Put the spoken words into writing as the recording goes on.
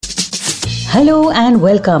Hello and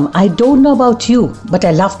welcome. I don't know about you, but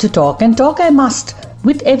I love to talk and talk I must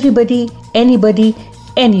with everybody, anybody,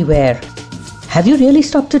 anywhere. Have you really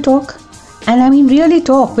stopped to talk? And I mean really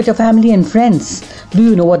talk with your family and friends. Do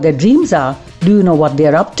you know what their dreams are? Do you know what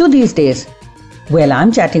they're up to these days? Well,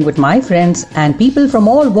 I'm chatting with my friends and people from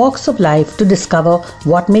all walks of life to discover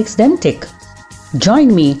what makes them tick.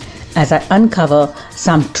 Join me as I uncover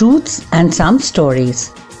some truths and some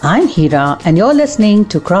stories. I'm Hira and you're listening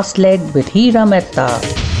to Cross-Legged with Hira Mehta.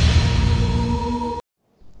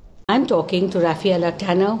 I'm talking to Rafaela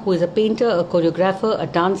Tanner, who is a painter, a choreographer, a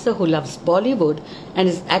dancer who loves Bollywood and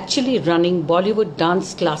is actually running Bollywood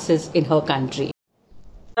dance classes in her country.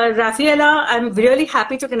 Rafaela, I'm really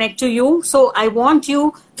happy to connect to you. So I want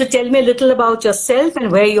you to tell me a little about yourself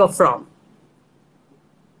and where you're from.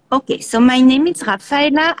 Okay, so my name is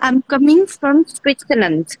Rafaela. I'm coming from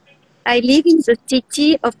Switzerland. I live in the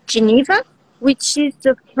city of Geneva, which is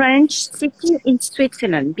the French city in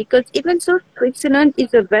Switzerland, because even though Switzerland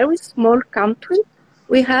is a very small country,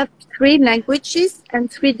 we have 3 languages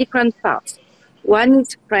and 3 different parts. One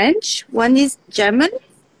is French, one is German,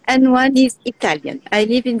 and one is Italian. I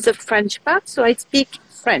live in the French part, so I speak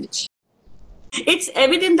French. It's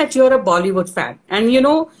evident that you're a Bollywood fan. And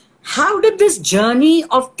how did this journey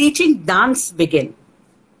of teaching dance begin?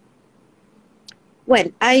 Well,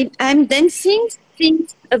 I'm dancing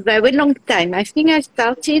since a very long time. I think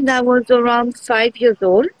I was around 5 years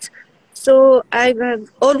old. So I've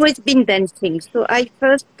always been dancing. So I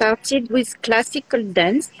first started with classical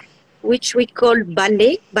dance, which we call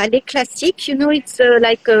ballet classique. It's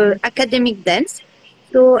like academic dance.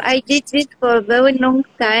 So I did it for a very long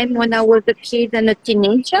time when I was a kid and a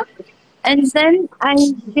teenager. And then I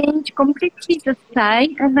changed completely the style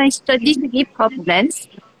and I studied hip hop dance.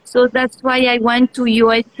 So that's why I went to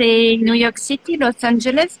USA, New York City, Los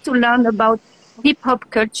Angeles to learn about hip hop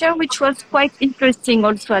culture, which was quite interesting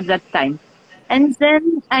also at that time. And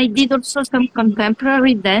then I did also some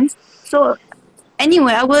contemporary dance. So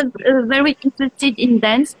anyway, I was very interested in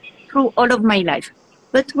dance through all of my life.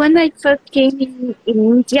 But when I first came in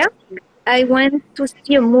India, I went to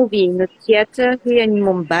see a movie in a theater here in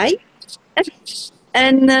Mumbai.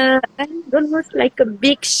 And it was almost like a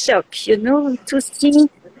big shock, to see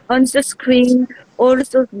on the screen all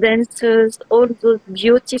those dancers, all those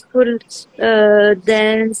beautiful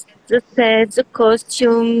dance, the sets, the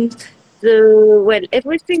costumes,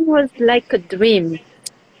 everything was like a dream.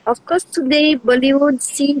 Of course, today Bollywood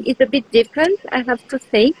scene is a bit different, I have to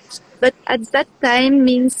say. But at that time,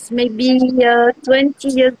 means maybe 20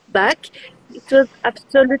 years back, it was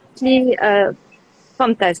absolutely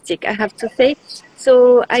fantastic, I have to say.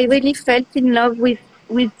 So I really fell in love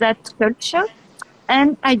with that culture.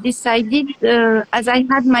 And I decided, as I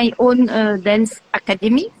had my own dance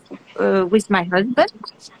academy with my husband,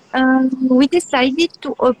 we decided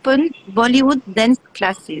to open Bollywood dance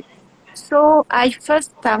classes. So I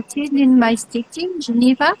first started in my city,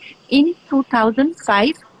 Geneva, in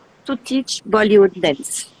 2005 to teach Bollywood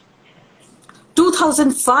dance.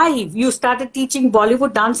 2005, you started teaching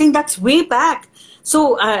Bollywood dancing. That's way back.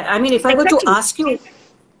 So, if I were to ask you,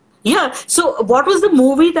 so what was the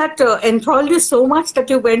movie that enthralled you so much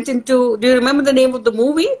that you went into? Do you remember the name of the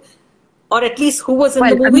movie? Or at least who was in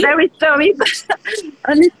the movie? I'm very sorry, but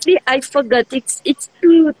honestly, I forgot. It's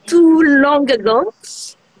too long ago.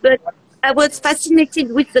 But I was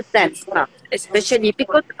fascinated with the dance part, especially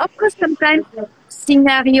because, of course, sometimes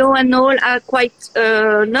scenario and all are quite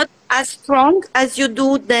not as strong as you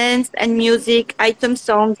do dance and music, item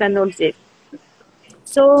songs and all this.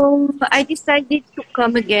 So I decided to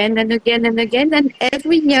come again and again and again. And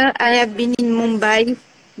every year I have been in Mumbai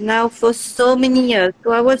now for so many years.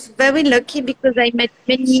 So I was very lucky because I met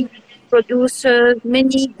many producers,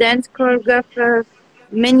 many dance choreographers,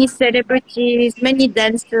 many celebrities, many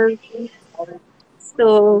dancers.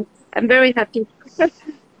 So I'm very happy.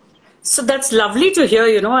 So that's lovely to hear,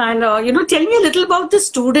 and, tell me a little about the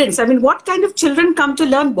students. I mean, what kind of children come to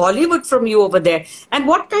learn Bollywood from you over there? And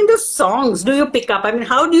what kind of songs do you pick up? I mean,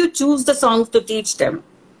 how do you choose the songs to teach them?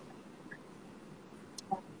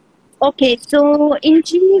 Okay, so in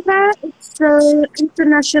Geneva, it's an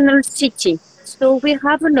international city. So we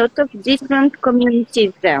have a lot of different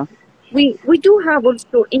communities there. We do have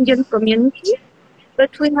also Indian community,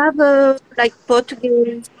 but we have like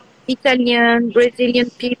Portuguese, Italian, Brazilian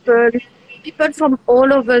people from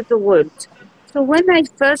all over the world. So when I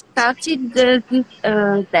first started this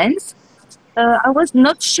dance, I was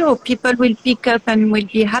not sure people will pick up and will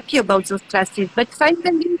be happy about those classes. But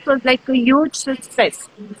finally, it was like a huge success.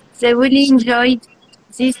 They really enjoyed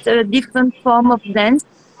this different form of dance,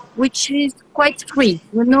 which is quite free.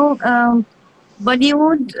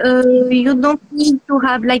 Bollywood, you don't need to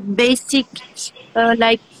have like basic,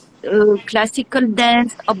 classical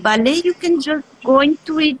dance or ballet. You can just go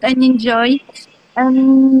into it and enjoy.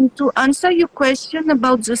 And to answer your question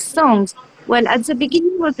about the songs, well, at the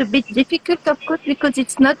beginning it was a bit difficult, of course, because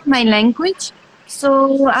it's not my language.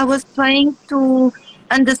 So I was trying to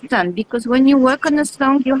understand, because when you work on a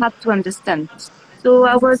song, you have to understand. So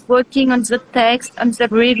I was working on the text, on the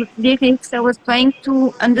lyrics. I was trying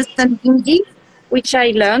to understand Hindi, which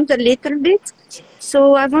I learned a little bit.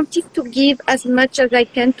 So I wanted to give as much as I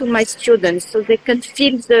can to my students so they can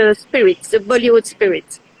feel the spirit, the Bollywood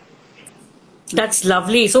spirit. That's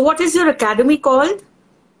lovely. So what is your academy called?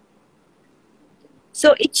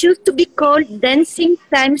 So it used to be called Dancing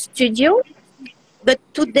Time Studio, but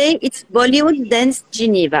today it's Bollywood Dance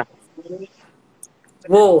Geneva.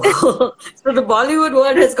 Whoa. So the Bollywood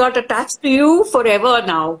world has got attached to you forever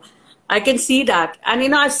now. I can see that.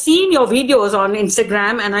 And I've seen your videos on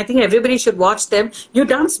Instagram, and I think everybody should watch them. You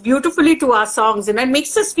dance beautifully to our songs, and it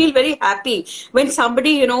makes us feel very happy when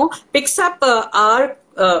somebody, picks up our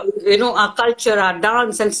culture, our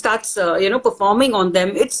dance, and starts, performing on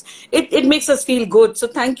them. It makes us feel good. So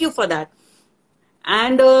thank you for that.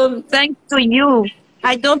 And thanks to you.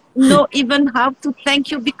 I don't know even how to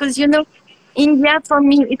thank you, because, India for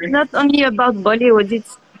me, it's not only about Bollywood.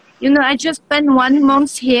 It's, I just spent 1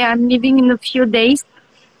 month here. I'm leaving in a few days.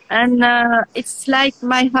 And it's like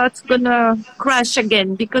my heart's gonna crash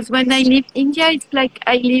again, because when I leave India, it's like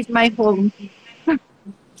I leave my home.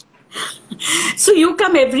 So you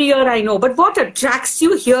come every year, I know, but what attracts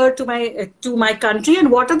you here to my country,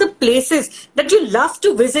 and what are the places that you love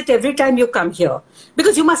to visit every time you come here?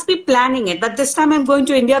 Because you must be planning it, that this time I'm going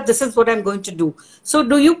to India, this is what I'm going to do. So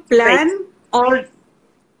do you plan Right. or...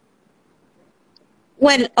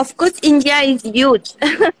 Well, of course, India is huge.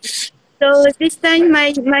 So this time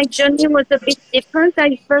my journey was a bit different.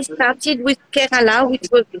 I first started with Kerala, which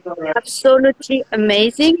was absolutely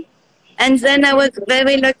amazing. And then I was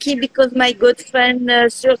very lucky because my good friend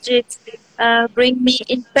Surjit bring me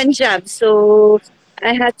in Punjab. So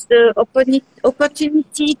I had the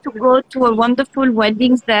opportunity to go to a wonderful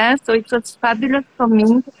weddings there. So it was fabulous for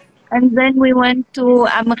me. And then we went to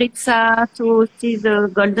Amritsar to see the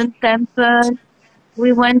Golden Temple.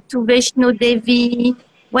 We went to Vaishno Devi.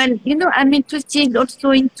 Well, I'm interested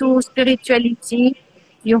also into spirituality.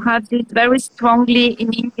 You have this very strongly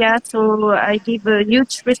in India, so I give a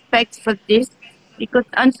huge respect for this, because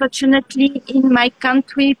unfortunately in my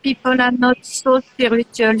country people are not so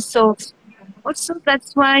spiritual. So also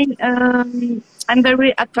that's why I'm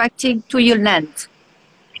very attracted to your land,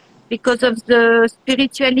 because of the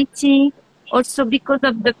spirituality, also because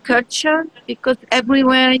of the culture, because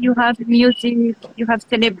everywhere you have music, you have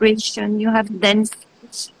celebration, you have dance,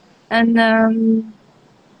 and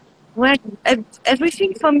well,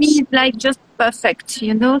 everything for me is like just perfect,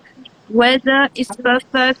 Weather is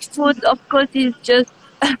perfect, food, of course, is just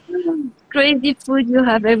crazy food you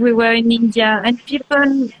have everywhere in India, and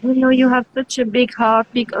people, you have such a big heart,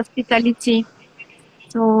 big hospitality.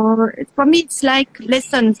 So for me, it's like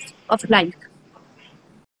lessons of life.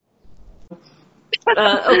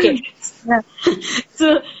 Okay. Yeah.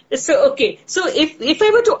 So okay. So if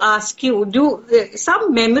I were to ask you, do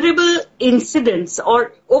some memorable incidents,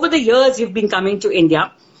 or over the years you've been coming to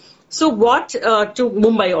India, so what to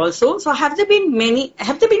Mumbai also? So have there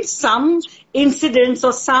been some incidents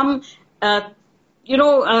or some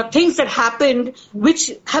things that happened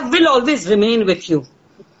which will always remain with you?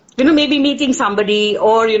 Maybe meeting somebody,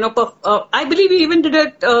 or, I believe you even did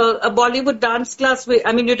a Bollywood dance class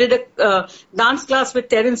you did a dance class with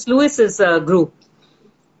Terence Lewis's group,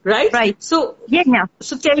 right? Right. So, Yeah.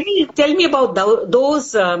 So tell me about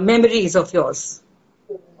those memories of yours.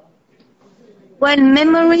 Well,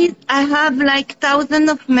 memories, I have like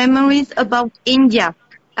thousands of memories about India.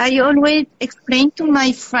 I always explain to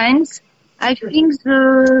my friends, I think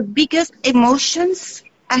the biggest emotions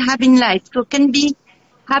I have in life, so can be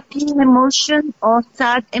happy emotion or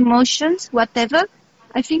sad emotions, whatever.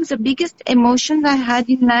 I think the biggest emotion I had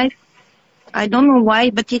in life, I don't know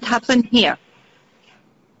why, but it happened here,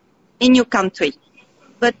 in your country.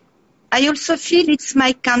 But I also feel it's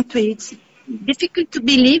my country. It's difficult to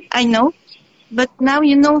believe, I know. But now,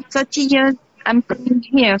 30 years I'm coming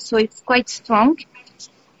here, so it's quite strong.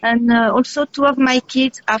 And also 2 of my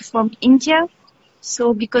kids are from India.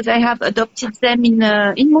 So because I have adopted them in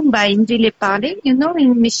Mumbai, in Vile-Parle,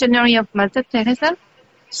 in Missionary of Mother Teresa.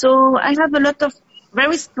 So I have a lot of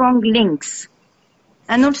very strong links.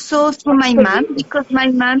 And also through my mom, because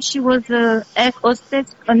my mom, she was air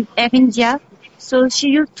hostess on Air India. So she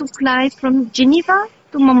used to fly from Geneva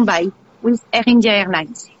to Mumbai with Air India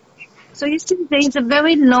Airlines. So you see, there is a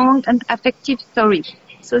very long and affective story.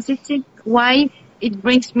 So this is why it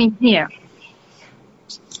brings me here.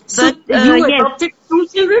 So But you yes, adopted two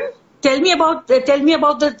children. Tell me about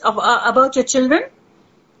your children.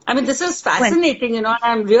 I mean, this is well, fascinating.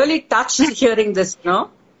 I'm really touched hearing this.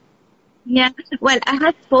 yeah. Well, I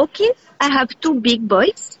have 4 kids. I have 2 big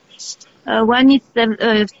boys. One is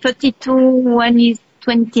 32, one is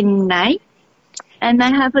 29. And I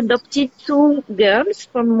have adopted 2 girls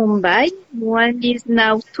from Mumbai. One is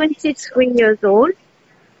now 23 years old,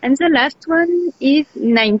 and the last one is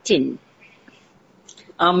 19.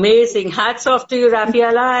 Amazing. Hats off to you,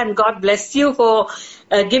 Rafaela, and God bless you for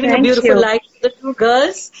giving a Thank beautiful you. life to the 2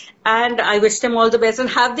 girls. And I wish them all the best. And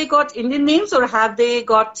have they got Indian names or have they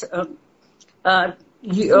got Well,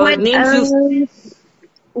 names you?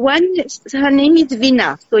 her name is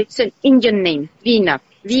Veena, so it's an Indian name, Veena,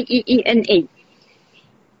 Veena,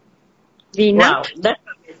 Veena. Wow. That's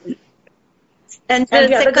amazing. And And the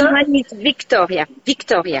the other second girl? one is Victoria,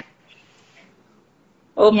 Victoria.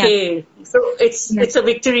 Yeah, Okay. So yeah, it's a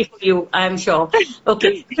victory for you, I'm sure.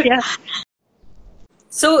 Okay. yeah,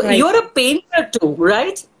 So right. you're a painter too,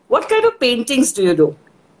 right? What kind of paintings do you do?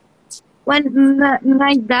 Well,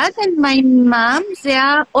 my dad and my mom, they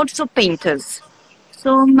are also painters.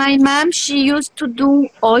 So my mom, she used to do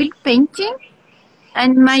oil painting,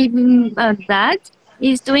 and my dad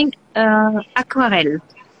is doing aquarelle.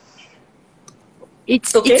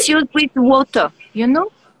 It's Okay. used with water, you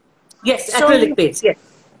know. Yes, acrylic So paints. Yes.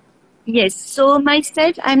 yes, so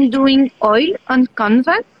myself, I'm doing oil on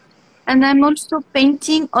canvas, and I'm also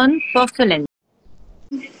painting on porcelain.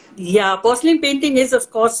 Yeah, porcelain painting is of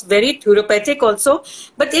course very therapeutic also,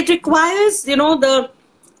 but it requires,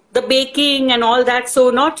 the baking and all that. So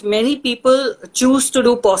not many people choose to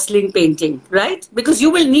do porcelain painting, right? Because you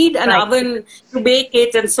will need an Right. oven to bake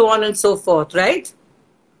it and so on and so forth, right?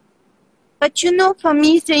 But you know, for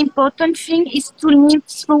me, the important thing is to live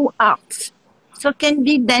through art. So can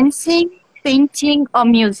be dancing, painting, or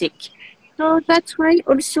music. So that's why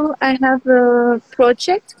also I have a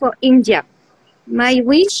project for India. My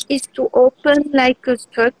wish is to open like a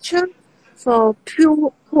structure for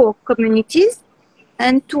poor communities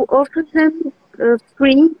and to offer them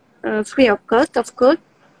free of course,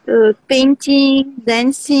 painting,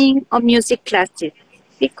 dancing, or music classes.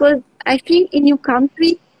 Because I think in your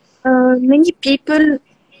country, many people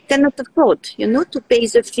cannot afford, to pay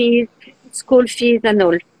the fees, school fees, and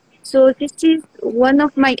all. So this is one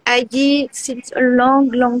of my ideas since a long,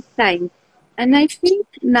 long time. And I think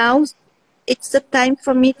now it's the time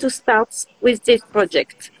for me to start with this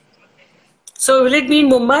project. So will it be in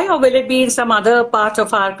Mumbai or will it be in some other part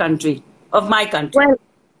of our country, of my country? Well,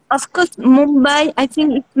 of course, Mumbai, I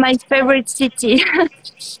think it's my favorite city.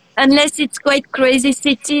 Unless it's quite crazy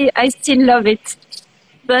city, I still love it.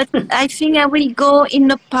 But I think I will go in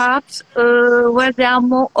the parts where there are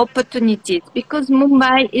more opportunities because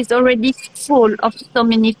Mumbai is already full of so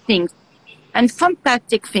many things and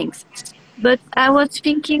fantastic things. But I was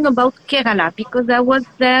thinking about Kerala because I was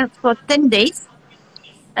there for 10 days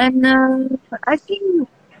and I think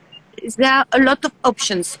there are a lot of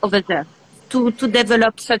options over there to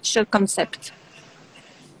develop such a concept.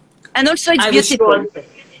 And also it's I wish you all beautiful. the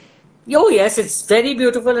best. Oh, yes, it's very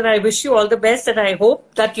beautiful, and I wish you all the best. And I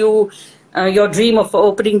hope that your dream of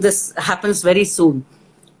opening this happens very soon.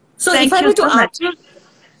 So, Thank you so much.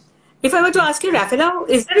 if I were to ask you, Rafaela,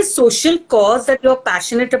 is there a social cause that you're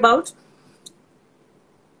passionate about?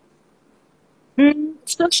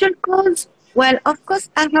 Social cause. Well, of course,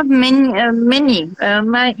 I have many.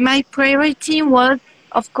 My priority was,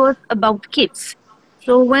 of course, about kids.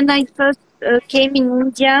 So when I first came in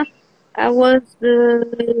India, I was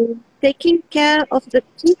taking care of the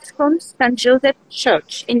kids from St. Joseph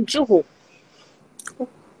Church in Juhu.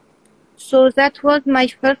 So that was my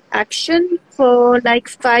first action for like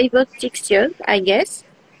 5 or 6 years, I guess.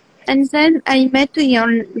 And then I met a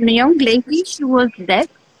young lady. She was deaf.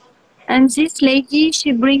 And this lady,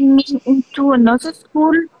 she bring me into another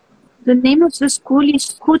school. The name of the school is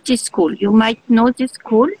Scooty School. You might know this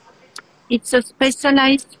school. It's a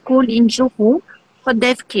specialized school in Juhu for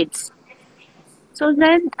deaf kids. So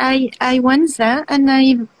then I went there and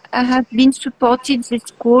I have been supporting this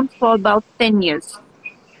school for about 10 years.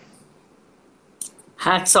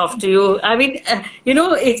 Hats off to you. I mean,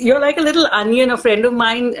 you're like a little onion. A friend of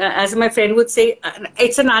mine, as my friend would say,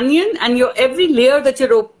 it's an onion, and every layer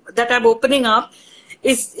that I'm opening up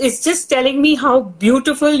is just telling me how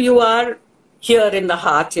beautiful you are here in the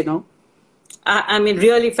heart. I mean,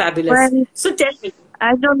 really fabulous. Well, So tell me.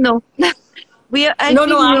 I don't know. I No,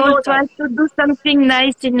 think we I all know try that. to do something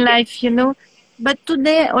nice in life, But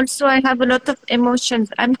today also I have a lot of emotions.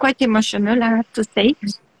 I'm quite emotional, I have to say.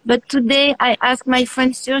 But today I asked my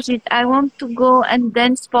friend Surjit, I want to go and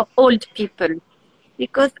dance for old people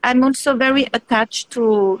because I'm also very attached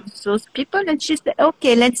to those people. And she said,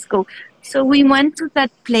 okay, let's go. So we went to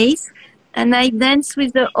that place and I danced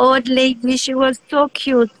with the old lady. She was so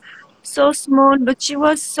cute, so small, but she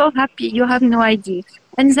was so happy. You have no idea.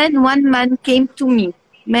 And then one man came to me.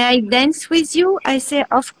 May I dance with you? I say,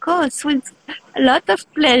 of course, with a lot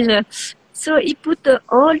of pleasure. So he put a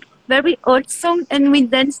old, very old song and we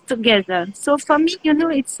danced together. So for me,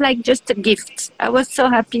 it's like just a gift. I was so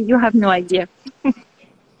happy. You have no idea.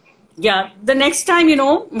 Yeah, the next time,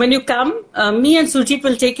 when you come, me and Sujit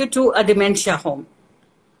will take you to a dementia home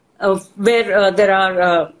where there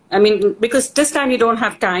are, because this time you don't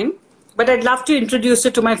have time, but I'd love to introduce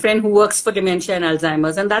you to my friend who works for dementia and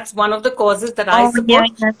Alzheimer's. And that's one of the causes that I support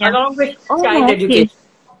along with child education.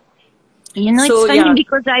 It's funny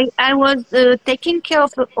because I was taking care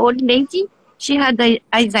of an old lady. She had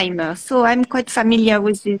Alzheimer's, so I'm quite familiar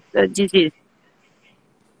with this disease.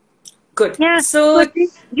 Good. Yeah, so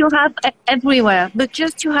you have everywhere, but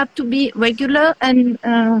just you have to be regular and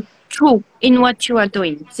true in what you are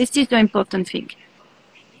doing. This is the important thing.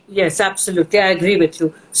 Yes, absolutely. I agree with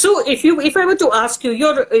you. So if I were to ask you,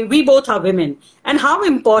 we both are women, and how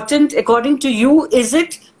important, according to you, is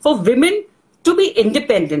it for women to be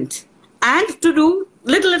independent and to do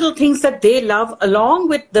little things that they love along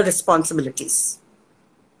with the responsibilities?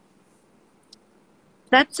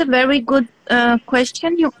 That's a very good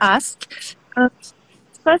question you asked.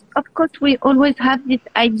 First, of course, we always have this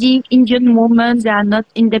idea, Indian women, they are not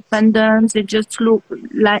independent, they just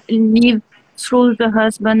live through the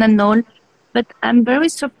husband and all. But I'm very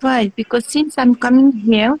surprised because since I'm coming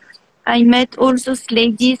here, I met all those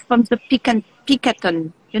ladies from the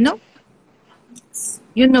Pickathon,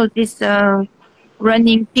 You know this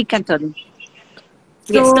running Pickathon.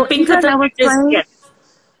 Yes, the Pinkathon.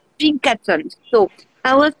 Pinkathon. So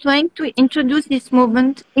I was trying to introduce this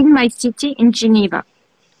movement in my city, in Geneva,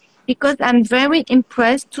 because I'm very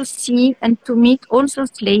impressed to see and to meet all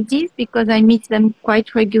those ladies, because I meet them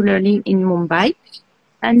quite regularly in Mumbai.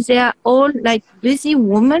 And they are all like busy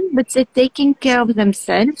women, but they're taking care of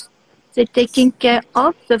themselves. They're taking care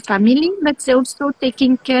of the family, but they're also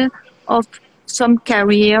taking care of some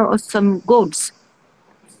career or some goals.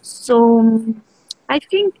 So I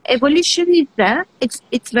think evolution is there.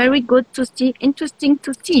 It's very good to see, interesting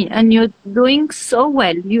to see, and you're doing so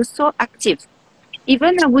well. You're so active.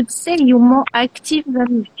 Even I would say you're more active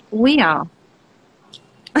than we are.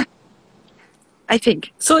 I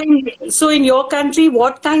think. So in your country,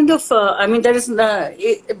 what kind of, there is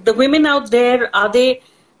the women out there, are they,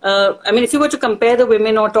 if you were to compare the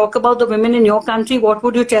women or talk about the women in your country, what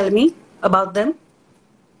would you tell me about them?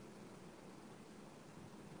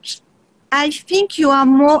 I think you are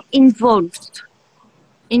more involved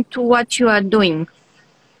into what you are doing.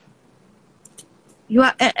 You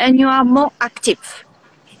are more active.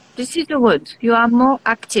 This is the word. You are more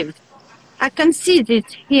active. I can see this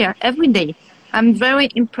here every day. I'm very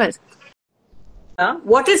impressed.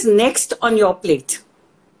 What is next on your plate?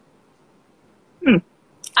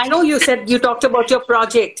 I know you talked about your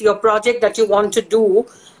project that you want to do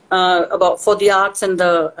for the arts and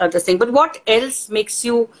the other thing. But what else makes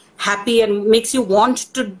you happy and makes you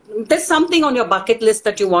want to? There's something on your bucket list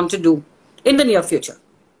that you want to do in the near future.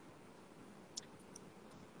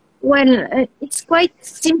 Well, it's quite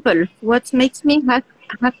simple. What makes me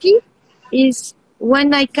happy is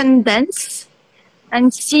when I can dance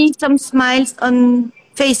and see some smiles on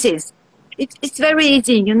faces. It's very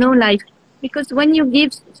easy, life. Because when you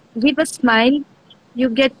give a smile, you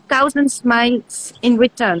get 1,000 smiles in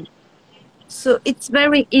return. So it's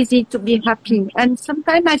very easy to be happy. And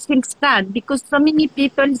sometimes I feel sad because so many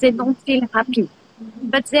people, they don't feel happy.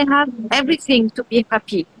 But they have everything to be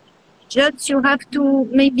happy. Just you have to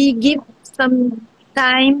maybe give some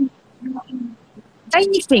time,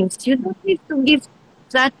 tiny things. You don't need to give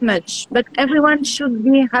that much, but everyone should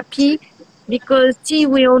be happy because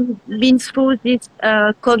we all been through this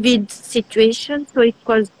COVID situation, so it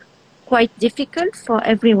was quite difficult for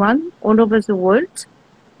everyone all over the world.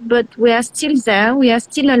 But we are still there, we are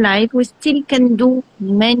still alive, we still can do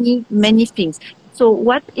many, many things. So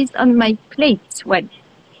what is on my plate? Well,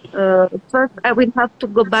 first I will have to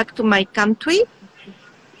go back to my country,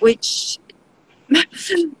 which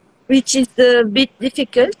is a bit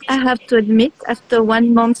difficult, I have to admit. After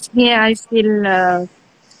 1 month here, I feel,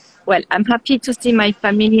 I'm happy to see my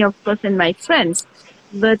family, of course, and my friends.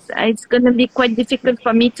 But it's going to be quite difficult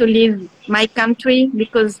for me to leave my country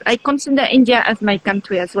because I consider India as my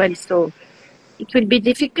country as well. So it will be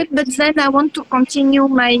difficult. But then I want to continue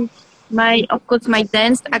of course, my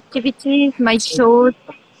dance activities, my shows,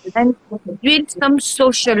 and doing some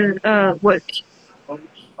social work.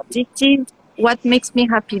 This is what makes me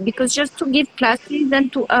happy, because just to give classes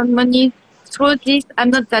and to earn money through this, I'm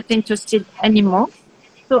not that interested anymore.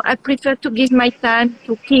 So I prefer to give my time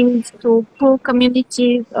to kids, to poor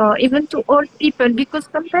communities, or even to old people, because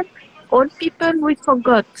sometimes old people, we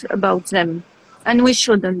forgot about them, and we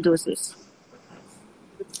shouldn't do this.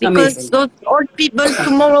 Because Amazing. those old people,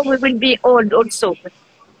 tomorrow we will be old also.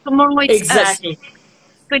 Tomorrow it's Exactly. us.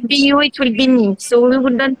 It will be you, it will be me. So we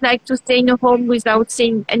wouldn't like to stay in a home without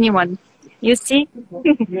seeing anyone. You see?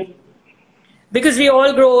 Because we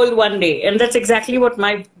all grow old one day, and that's exactly what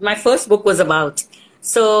my first book was about.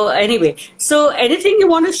 So anyway, so anything you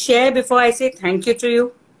want to share before I say thank you to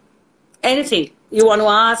you? Anything you want to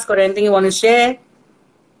ask or anything you want to share?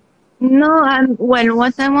 No, well,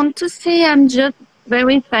 what I want to say, I'm just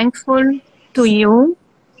very thankful to you,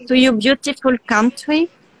 to your beautiful country,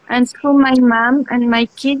 and through my mom and my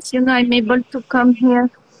kids, I'm able to come here,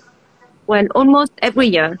 well, almost every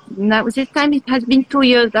year. Now, this time it has been 2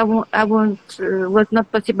 years was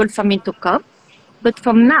not possible for me to come. But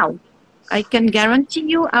from now, I can guarantee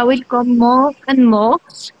you I will come more and more,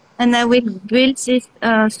 and I will build this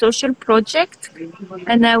social project,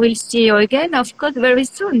 and I will see you again, of course, very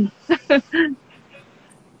soon.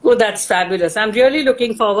 Oh, that's fabulous. I'm really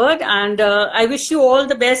looking forward, and I wish you all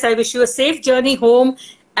the best. I wish you a safe journey home,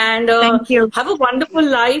 and Thank you. have a wonderful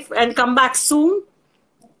life, and come back soon.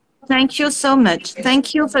 Thank you so much.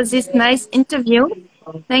 Thank you for this nice interview.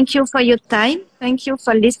 Thank you for your time. Thank you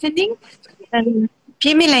for listening. And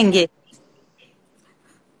फिर मिलेंगे.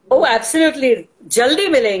 Oh, absolutely. Jaldi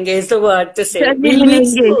milenge is the word to say. जल्दी We'll meet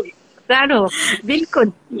मिलेंगे. soon. Claro,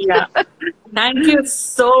 बिल्कुल. Yeah. Thank you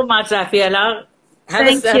so much, Rafiela. Have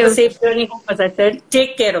Thank a you. safe journey home, as I said.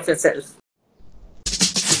 Take care of yourself.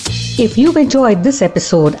 If you've enjoyed this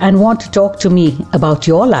episode and want to talk to me about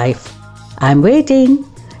your life, I'm waiting.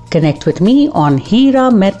 Connect with me on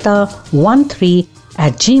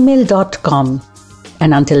hiramehta13@gmail.com.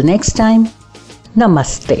 And until next time,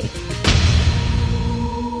 namaste.